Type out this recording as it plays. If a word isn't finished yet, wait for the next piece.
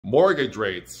Mortgage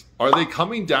rates, are they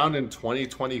coming down in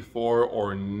 2024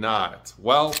 or not?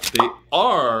 Well, they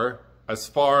are, as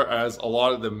far as a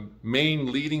lot of the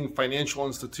main leading financial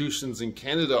institutions in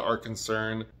Canada are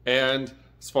concerned. And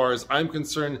as far as I'm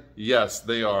concerned, yes,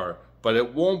 they are. But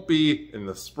it won't be in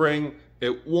the spring.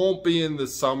 It won't be in the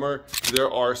summer.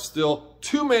 There are still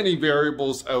too many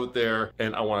variables out there,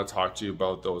 and I want to talk to you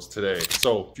about those today.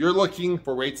 So if you're looking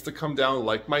for rates to come down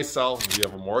like myself, if you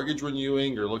have a mortgage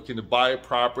renewing, you're looking to buy a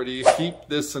property, keep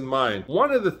this in mind.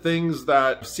 One of the things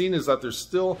that I've seen is that there's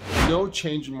still no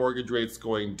change in mortgage rates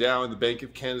going down. The Bank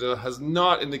of Canada has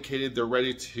not indicated they're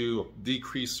ready to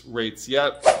decrease rates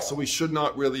yet, so we should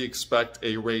not really expect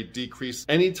a rate decrease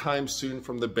anytime soon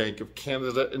from the Bank of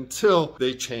Canada until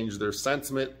they change their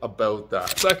sentiment about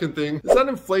that. Second thing is that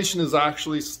inflation is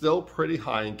actually still pretty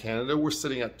high in Canada. We're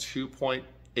sitting at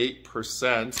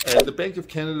 2.8%, and the Bank of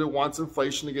Canada wants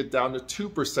inflation to get down to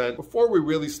 2% before we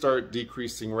really start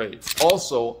decreasing rates.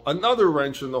 Also, another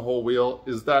wrench in the whole wheel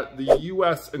is that the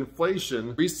US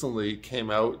inflation recently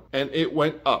came out and it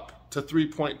went up to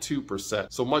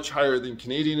 3.2%, so much higher than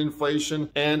Canadian inflation,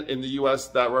 and in the US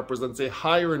that represents a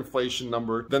higher inflation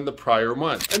number than the prior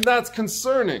month. And that's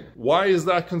concerning. Why is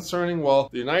that concerning? Well,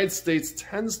 the United States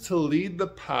tends to lead the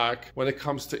pack when it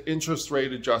comes to interest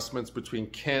rate adjustments between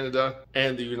Canada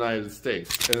and the United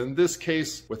States. And in this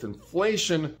case, with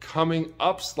inflation coming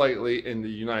up slightly in the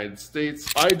United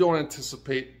States, I don't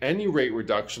anticipate any rate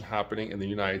reduction happening in the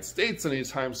United States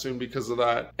anytime soon because of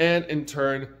that, and in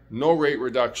turn, no rate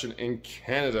reduction in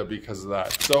Canada because of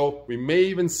that. So we may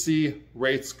even see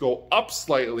rates go up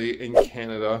slightly in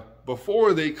Canada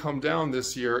before they come down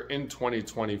this year in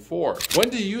 2024. When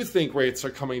do you think rates are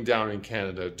coming down in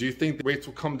Canada? Do you think the rates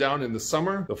will come down in the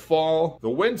summer, the fall, the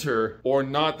winter, or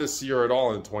not this year at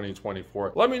all in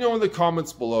 2024? Let me know in the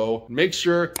comments below. Make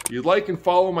sure you like and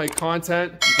follow my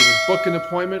content. You can book an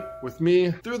appointment with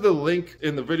me through the link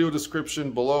in the video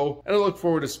description below, and I look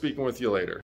forward to speaking with you later.